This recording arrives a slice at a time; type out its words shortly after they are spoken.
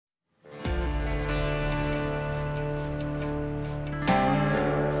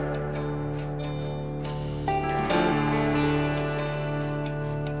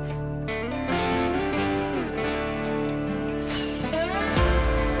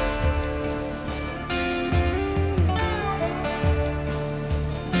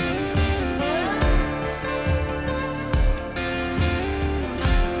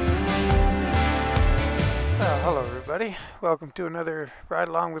Welcome to another Ride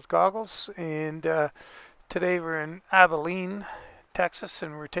Along with Goggles. And today we're in Abeline, Texas,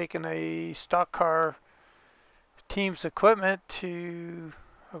 and we're taking a stock car team's equipment to,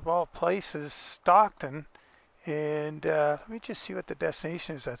 of all places, Stockton. And let me just see what the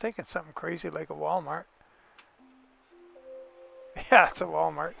destination is. I think it's something crazy like a Walmart. Yeah, it's a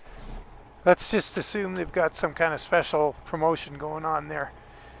Walmart. Let's just assume they've got some kind of special promotion going on there.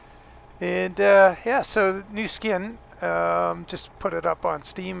 And yeah, so new skin. Just put it up on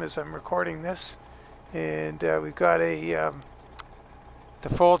Steam as I'm recording this. And we've got the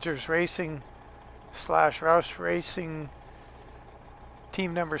Folgers Racing / Roush Racing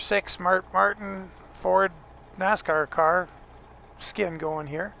team number 6 Martin Ford NASCAR car skin going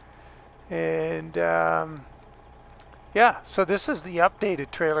here. And yeah, so this is the updated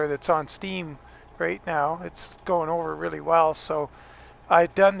trailer that's on Steam right now. It's going over really well. So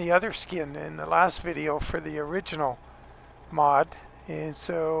I'd done the other skin in the last video for the original mod, and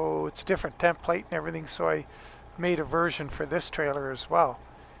so it's a different template and everything, so I made a version for this trailer as well.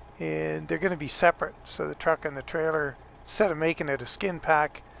 And they're going to be separate, so the truck and the trailer, instead of making it a skin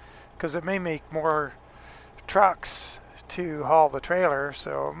pack, because it may make more trucks to haul the trailer,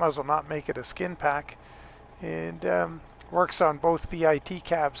 so I might as well not make it a skin pack. And works on both VIT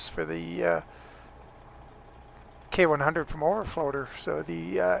cabs for the K100 from Overfloater, so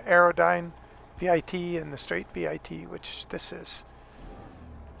the Aerodyne VIT and the straight VIT, which this is.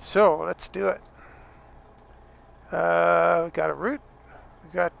 So let's do it. We got a route.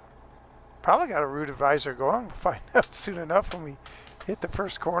 We probably got a route advisor going. We'll find out soon enough when we hit the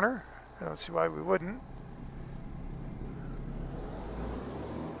first corner. I don't see why we wouldn't.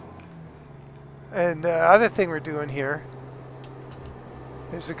 And other thing we're doing here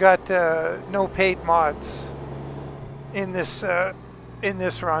is we got no paid mods in this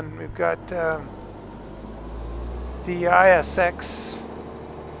run. We've got the ISX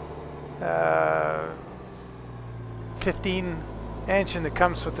 15 engine that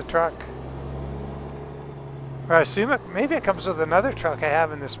comes with the truck. Or I assume maybe it comes with another truck I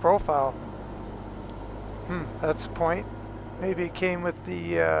have in this profile. That's the point. Maybe it came with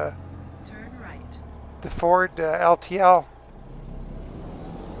the turn right. The Ford LTL.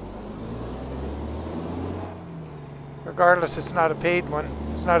 Regardless, it's not a paid one.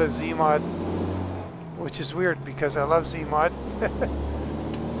 It's not a Z mod, which is weird because I love Z mod.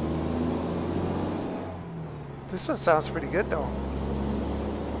 This one sounds pretty good though.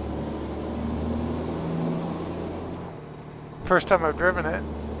 First time I've driven it,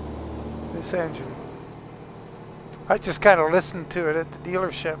 this engine. I just kind of listened to it at the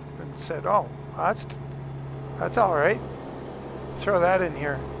dealership and said, oh, that's all right. Throw that in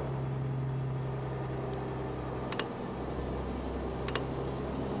here.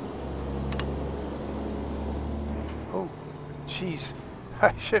 Jeez,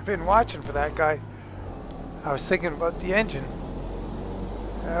 I should have been watching for that guy. I was thinking about the engine.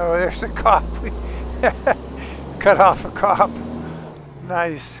 Oh, there's a cop. Cut off a cop.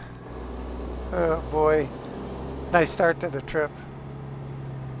 Nice. Oh boy. Nice start to the trip.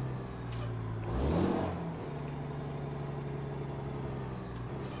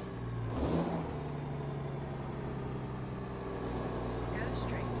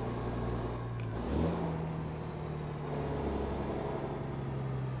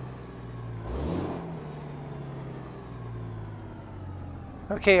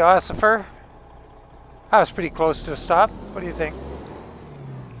 Okay, Ossifer. I was pretty close to a stop. What do you think?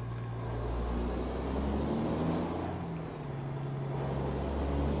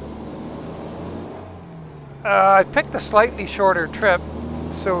 I picked a slightly shorter trip,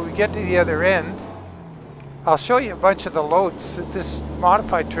 so we get to the other end. I'll show you a bunch of the loads that this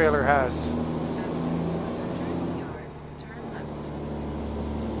modified trailer has.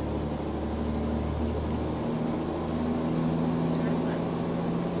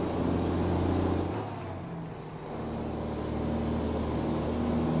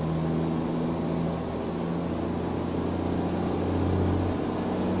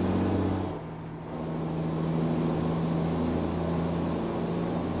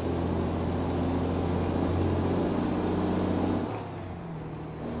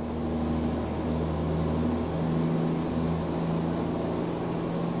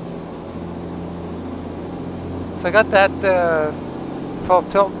 So I got that full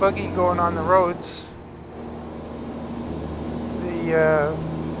tilt buggy going on the roads. The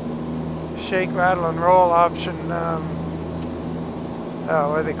shake, rattle, and roll option,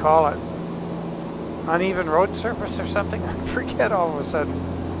 what do they call it? Uneven road surface or something? I forget all of a sudden.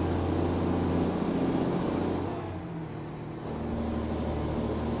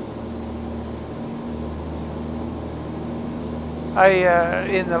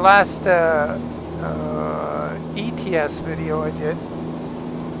 In the last ETS video I did,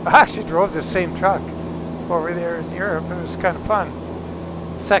 I actually drove the same truck over there in Europe. It was kind of fun.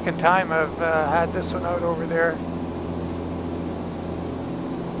 Second time I've had this one out over there.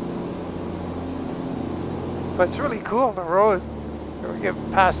 But it's really cool, the road. We'll get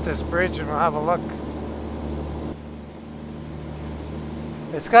past this bridge and we'll have a look.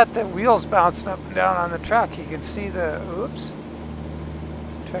 It's got the wheels bouncing up and down on the truck. You can see the, oops.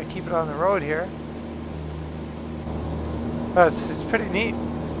 Try to keep it on the road here. But it's pretty neat.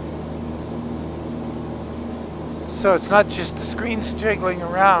 So it's not just the screens jiggling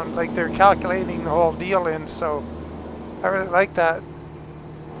around, like they're calculating the whole deal in, so I really like that.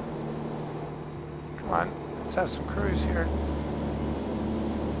 Come on, let's have some cruise here.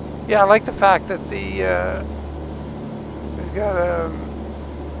 Yeah, I like the fact that they've got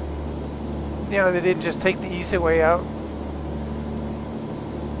you know, they didn't just take the easy way out.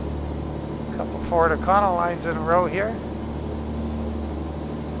 A couple Ford O'Connell lines in a row here.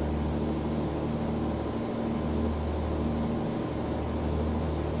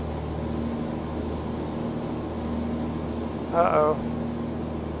 Uh-oh.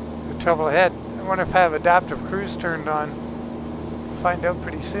 Good trouble ahead. I wonder if I have adaptive cruise turned on. We'll find out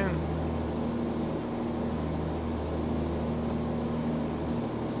pretty soon.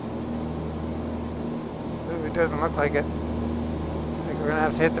 Ooh, it doesn't look like it. I think we're going to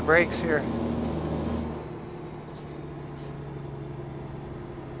have to hit the brakes here.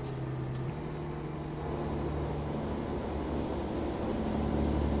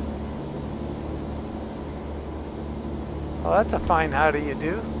 Well, that's a fine how do you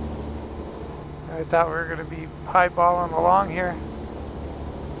do. I thought we were going to be highballing along here.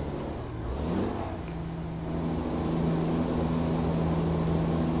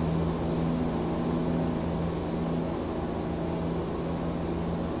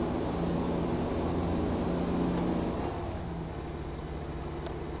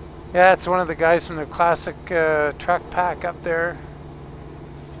 Yeah, it's one of the guys from the classic truck pack up there,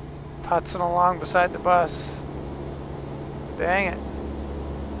 putzing along beside the bus. Dang it.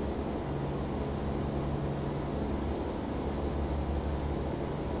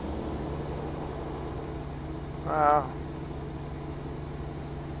 Wow.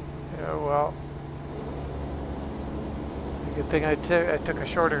 Yeah, well. Good thing I took a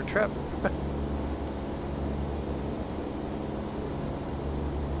shorter trip.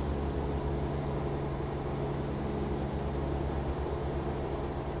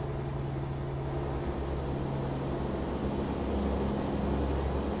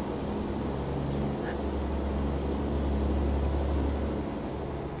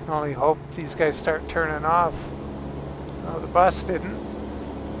 Only hope these guys start turning off. Oh, the bus didn't.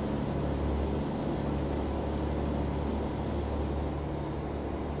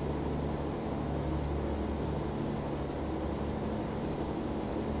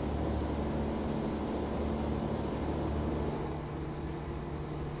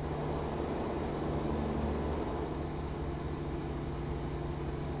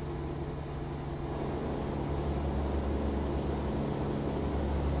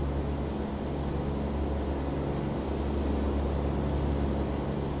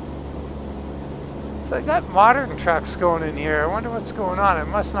 So I got modern trucks going in here. I wonder what's going on. I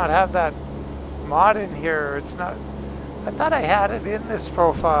must not have that mod in here. It's not. I thought I had it in this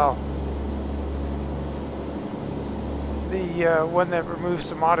profile. The one that removes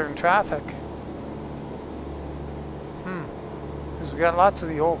the modern traffic. Because we got lots of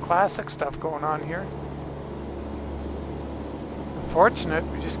the old classic stuff going on here. Unfortunate,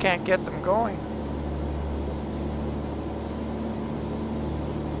 we just can't get them going.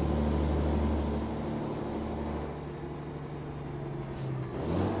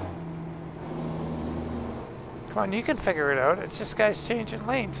 Come on, you can figure it out. It's just guys changing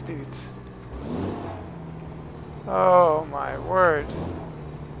lanes, dudes. Oh my word.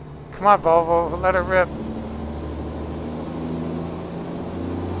 Come on, Volvo, let it rip.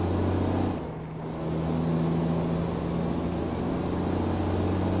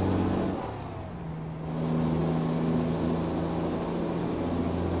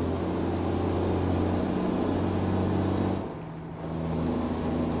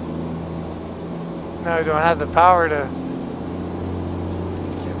 Now I don't have the power to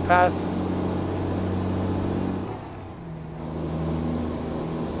get past.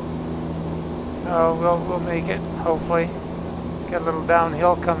 Oh, we'll make it, hopefully. Got a little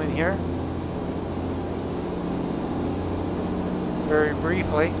downhill coming here. Very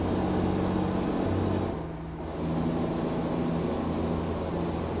briefly.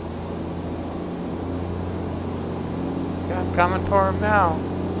 Coming for him now.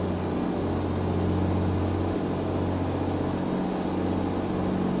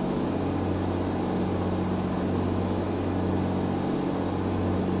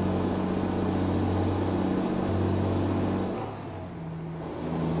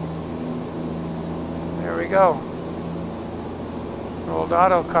 There we go. Old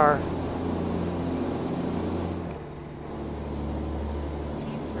auto car.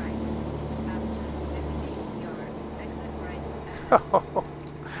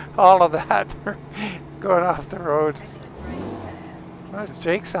 All of that going off the road. What does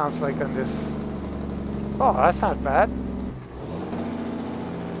Jake sounds like on this? Oh, that's not bad.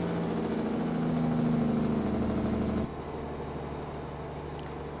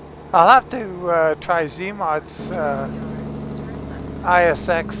 I'll have to try Z-Mod's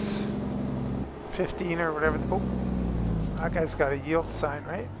ISX 15 or whatever. Oh, that guy's got a yield sign,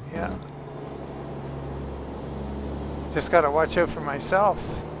 right? Yeah. Just got to watch out for myself.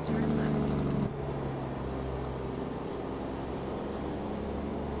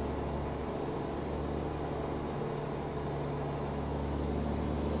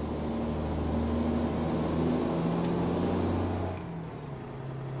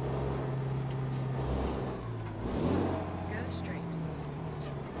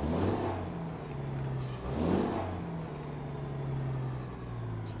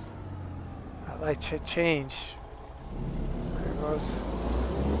 That light should change. There it goes.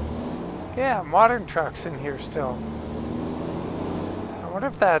 Yeah, modern trucks in here still. I wonder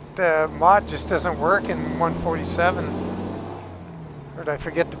if that mod just doesn't work in 147. Or did I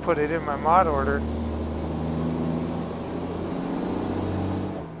forget to put it in my mod order?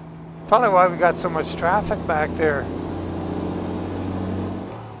 Probably why we got so much traffic back there.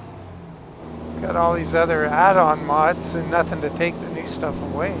 Got all these other add-on mods and nothing to take the new stuff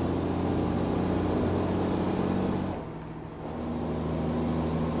away.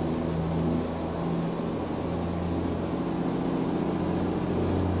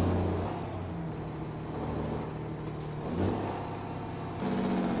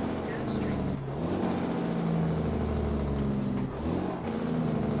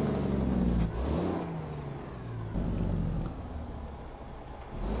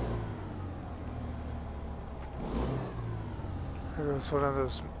 There was one of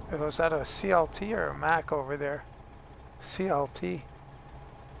those, was that a CLT or a Mac over there? CLT.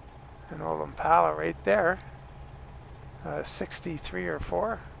 An old Impala right there. 63 or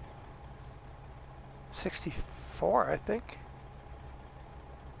 4? 64, I think.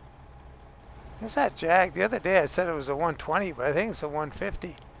 There's that Jag. The other day I said it was a 120, but I think it's a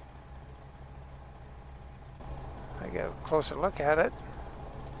 150. I get a closer look at it.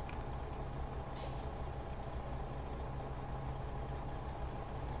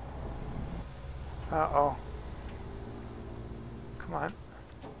 Uh-oh. Come on.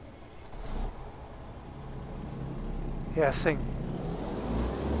 Yeah, sing.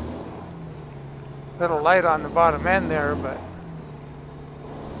 Little light on the bottom end there, but...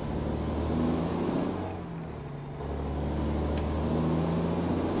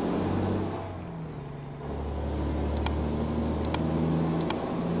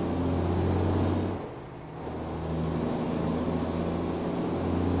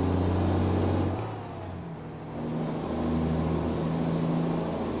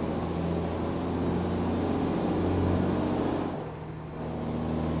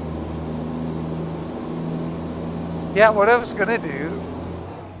 Yeah, what I was gonna do,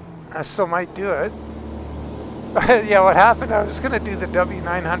 I still might do it. Yeah, what happened, I was gonna do the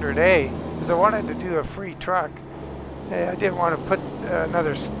W900A, because I wanted to do a free truck. I didn't want to put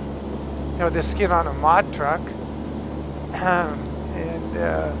another, this skin on a mod truck. I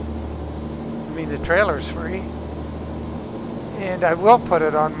mean, the trailer's free. And I will put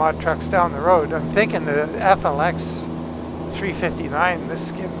it on mod trucks down the road. I'm thinking the FLX 359, this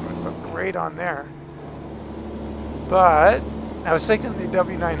skin would look great on there. But I was thinking the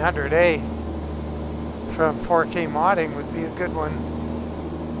W900A from 4K Modding would be a good one.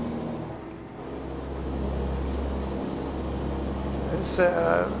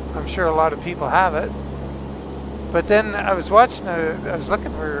 I'm sure a lot of people have it. But then I was watching, I was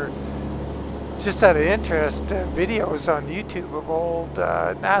looking for, just out of interest, videos on YouTube of old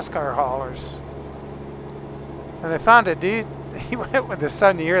NASCAR haulers. And I found a dude, he went with the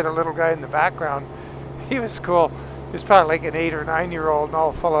son here, the little guy in the background. He was cool. He was probably like an 8 or 9 year old and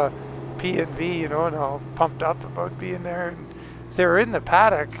all full of P&V, and all pumped up about being there. And they were in the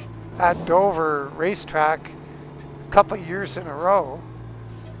paddock at Dover racetrack a couple years in a row.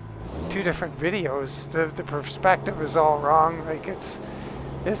 2 different videos. The perspective is all wrong. Like it's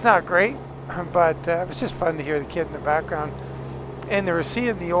not great. But it was just fun to hear the kid in the background. And they were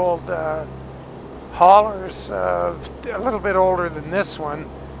seeing the old haulers, a little bit older than this one,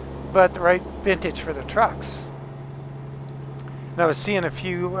 but the right vintage for the trucks. And I was seeing a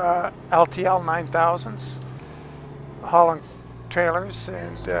few LTL 9000s hauling trailers,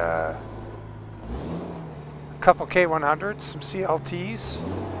 and a couple K100s, some CLTs,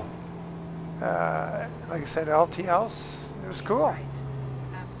 like I said, LTLs. It was cool.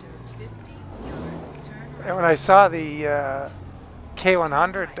 And when I saw the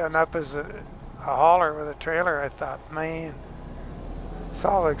K100 done up as a hauler with a trailer, I thought, man, it's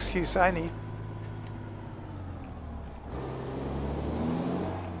all the excuse I need.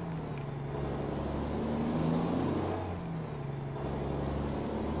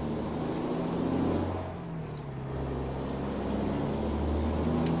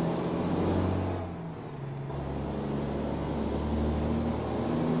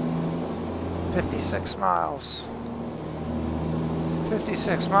 Miles.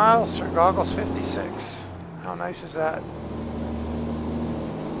 56 miles for goggles 56. How nice is that?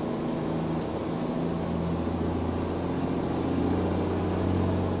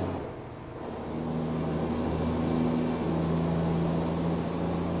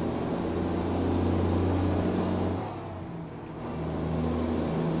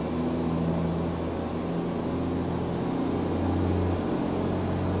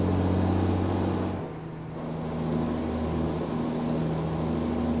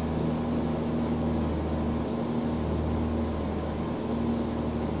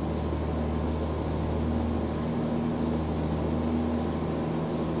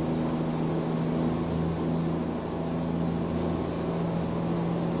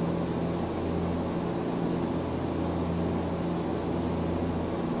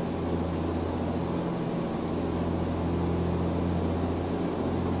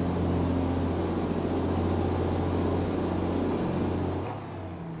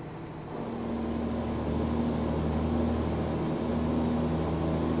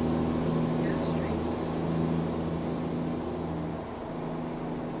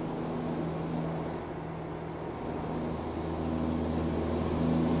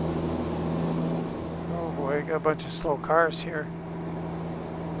 Got a bunch of slow cars here.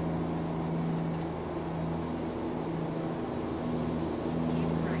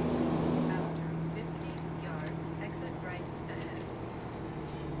 Keep right. After 50 yards, exit right ahead.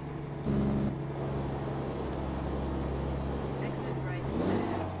 Exit right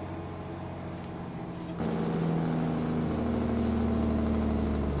ahead.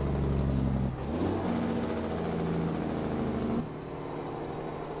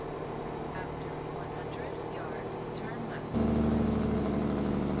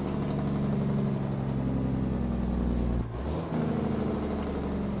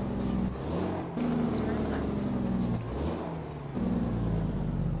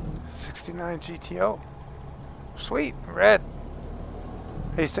 69 GTO. Sweet, red.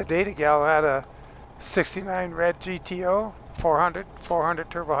 I used to date a gal who had a 69 red GTO, 400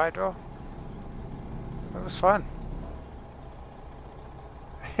 turbo hydro. It was fun.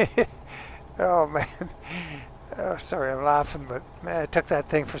 Oh man. Oh, sorry, I'm laughing, but man, I took that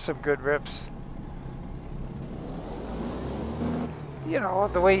thing for some good rips. You know,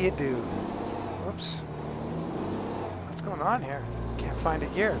 the way you do. Whoops. What's going on here? Can't find a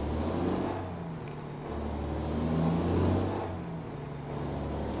gear.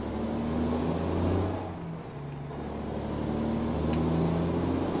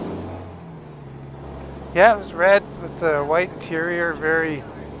 Yeah, it was red with the white interior, very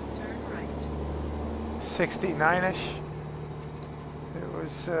 69-ish. It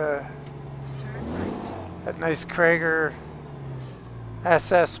was had nice Krager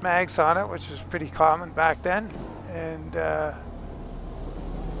SS mags on it, which was pretty common back then, and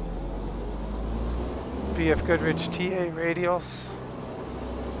BF Goodrich TA radials.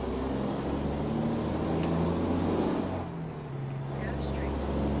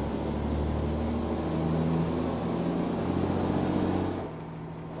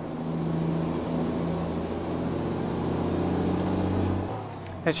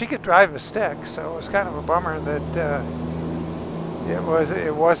 And she could drive a stick, so it was kind of a bummer that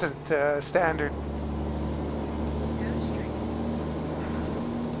it wasn't standard.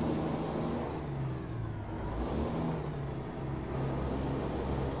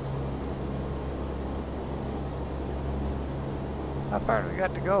 How far do we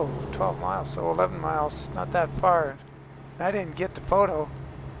got to go? 12 miles, so 11 miles, not that far. I didn't get the photo.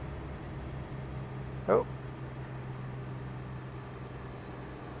 Oh.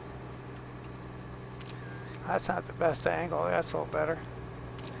 That's not the best angle. That's a little better.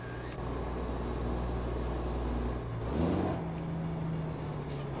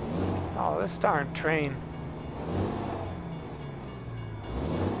 Oh, this darn train.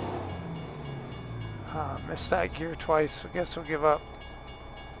 Missed that gear twice. I guess we'll give up.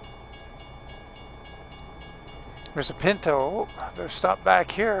 There's a Pinto. Oh, better stop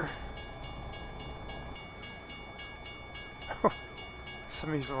back here.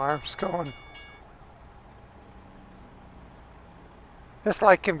 Some of these alarms going. This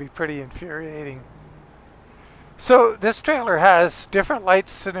light can be pretty infuriating. So this trailer has different light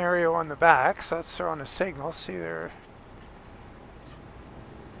scenario on the back, so that's throwing a signal. See there.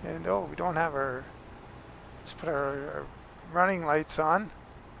 And oh, we don't have our, let's put our running lights on.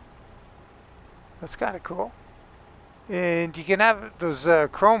 That's kind of cool. And you can have those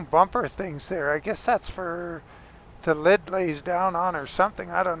chrome bumper things there. I guess that's for the lid lays down on or something.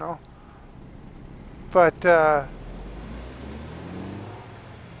 I don't know. But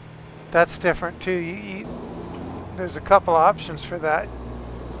that's different too. There's a couple options for that.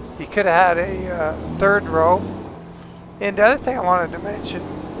 You could have had a third row. And the other thing I wanted to mention,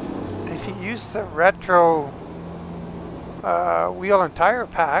 if you use the retro wheel and tire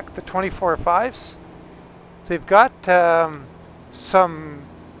pack, the 24.5s, they've got some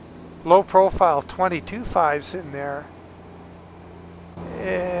low profile 22.5s in there.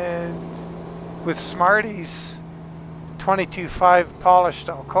 And with Smarty's 22.5 polished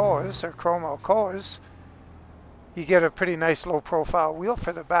Alcoas or chrome Alcoas, you get a pretty nice low profile wheel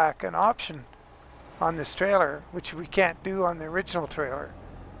for the back, an option on this trailer, which we can't do on the original trailer.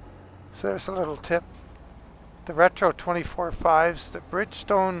 So there's a little tip. The retro 24.5s, the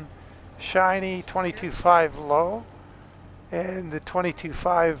Bridgestone shiny 22.5 low, and the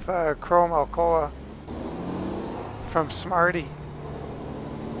 22.5 chrome Alcoa from Smarty.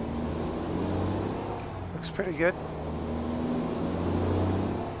 Looks pretty good.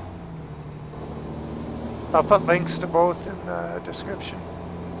 I'll put links to both in the description.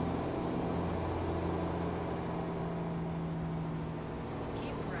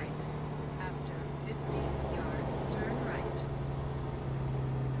 Keep right. After 50 yards, turn right.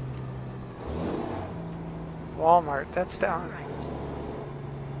 Walmart, that's Turn down.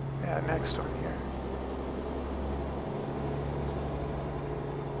 right. Yeah, next one here.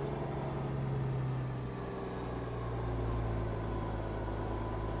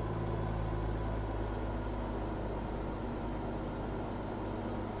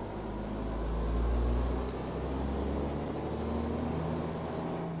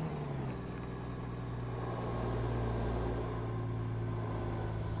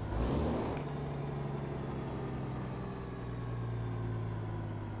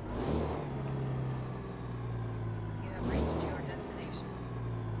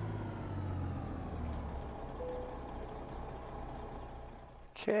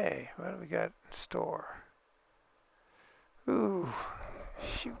 Okay, what do we got in store? Ooh,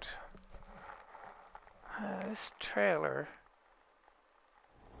 shoot. This trailer.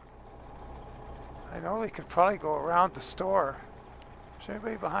 I know we could probably go around the store. Is there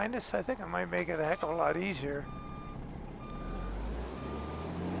anybody behind us? I think it might make it a heck of a lot easier.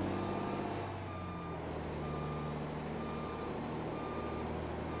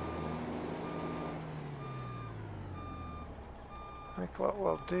 I think what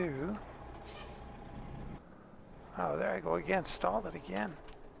we'll do... Oh, there I go again. Stalled it again.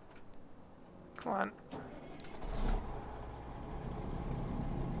 Come on.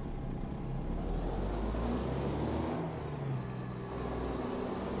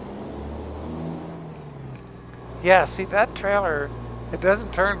 Yeah, see that trailer, it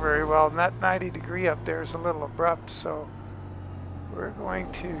doesn't turn very well, and that 90-degree up there is a little abrupt, so we're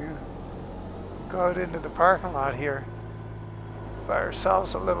going to go out into the parking lot here. Buy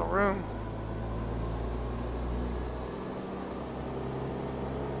ourselves a little room.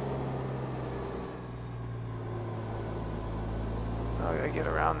 I gotta get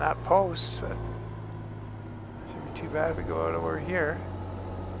around that post, but it shouldn't be too bad if we go out over here.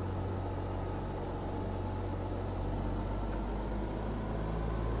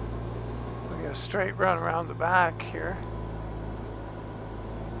 We got a straight run around the back here.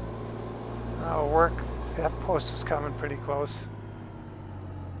 That'll work. See, that post is coming pretty close.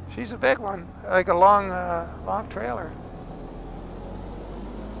 She's a big one, like a long, long trailer.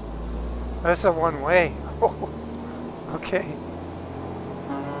 That's a one-way. Oh, okay.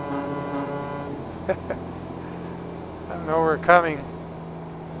 I know we're coming.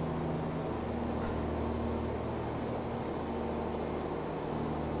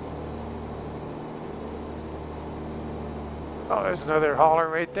 Oh, there's another hauler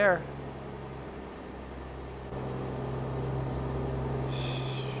right there.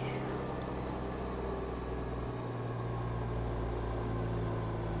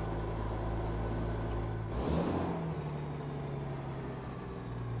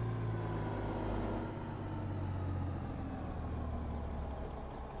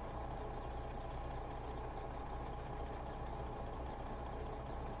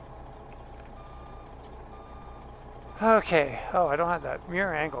 Okay. Oh, I don't have that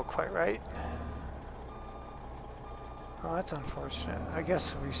mirror angle quite right. Oh, that's unfortunate. I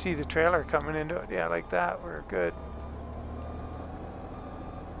guess if we see the trailer coming into it, yeah, like that, we're good.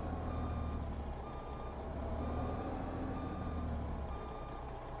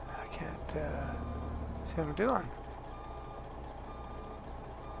 I can't see what I'm doing.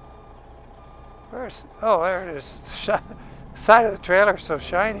 Where's... Oh, there it is. Side of the trailer so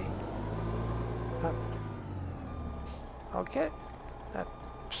shiny. Okay. That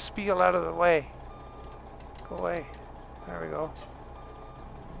spiel out of the way. Go away. There we go.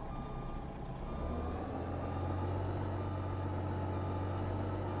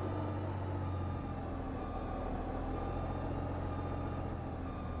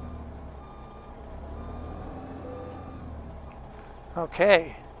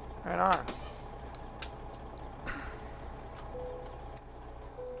 Okay. Right on.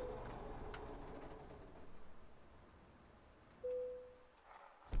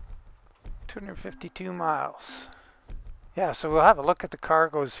 $252 miles. Yeah, so we'll have a look at the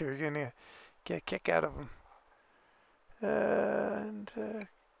cargoes here. You're gonna get a kick out of them.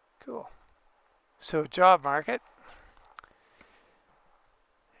 Cool. So job market.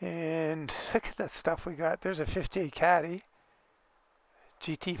 And look at that stuff we got. There's a 58 Caddy,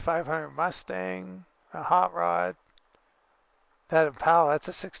 GT 500 Mustang, a hot rod. That Impala, that's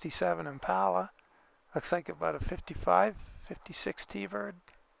a 67 Impala. Looks like about a 55, 56 T-Bird.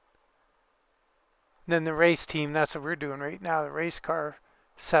 Then the race team, that's what we're doing right now, the race car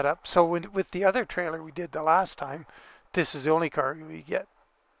setup. So with the other trailer we did the last time, this is the only car we get,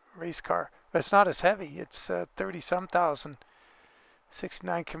 race car. But it's not as heavy. It's 30-some thousand.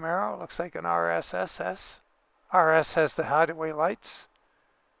 69 Camaro, looks like an RS SS. RS has the hideaway lights.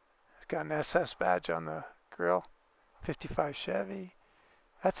 It's got an SS badge on the grill. 55 Chevy.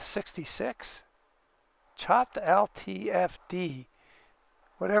 That's a 66. Chopped LTFD.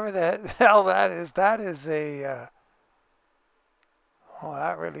 Whatever the hell that is a... oh,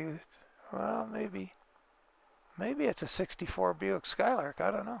 that really... Well, maybe it's a 64 Buick Skylark.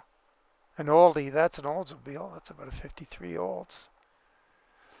 I don't know. An oldie, that's an Oldsmobile. That's about a 53 Olds.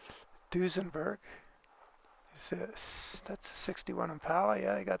 Duesenberg. That's a 61 Impala.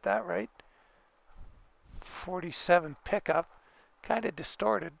 Yeah, I got that right. 47 pickup. Kind of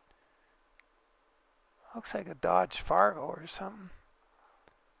distorted. Looks like a Dodge Fargo or something.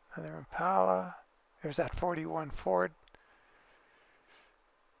 Another Impala. There's that 41 Ford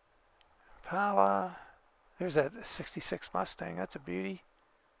Impala. There's that 66 Mustang. That's a beauty.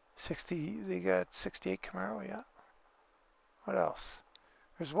 They got 68 Camaro. Yeah. What else?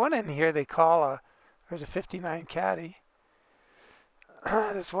 There's one in here they call there's a 59 Caddy.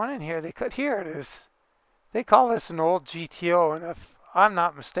 There's one in here here it is. They call this an old GTO, and if I'm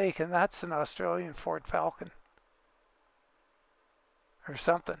not mistaken, that's an Australian Ford Falcon. Or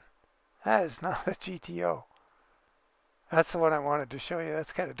something. That is not a GTO. That's the one I wanted to show you.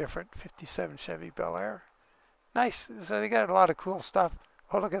 That's kind of different. 57 Chevy Bel Air. Nice. So they got a lot of cool stuff.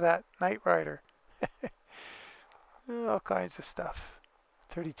 Oh, look at that. Knight Rider. All kinds of stuff.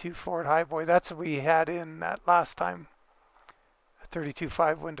 32 Ford Highboy. That's what we had in that last time. A 32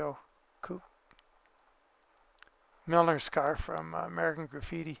 5-window coupe. Milner's car from American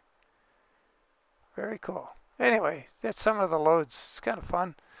Graffiti. Very cool. Anyway, that's some of the loads. It's kind of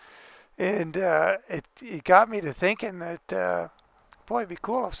fun. And it got me to thinking that, boy, it'd be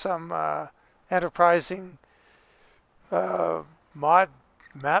cool if some enterprising mod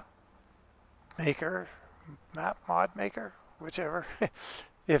maker, whichever,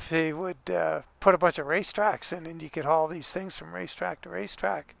 if they would put a bunch of racetracks in and you could haul these things from racetrack to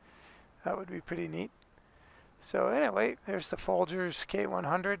racetrack, that would be pretty neat. So anyway, there's the Folgers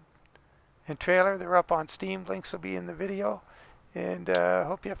K100 and trailer. They're up on Steam. Links will be in the video. And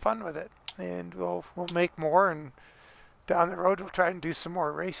hope you have fun with it. And we'll make more, and down the road we'll try and do some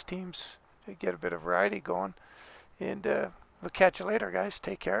more race teams to get a bit of variety going. And we'll catch you later, guys.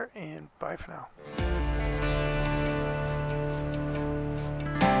 Take care, and bye for now.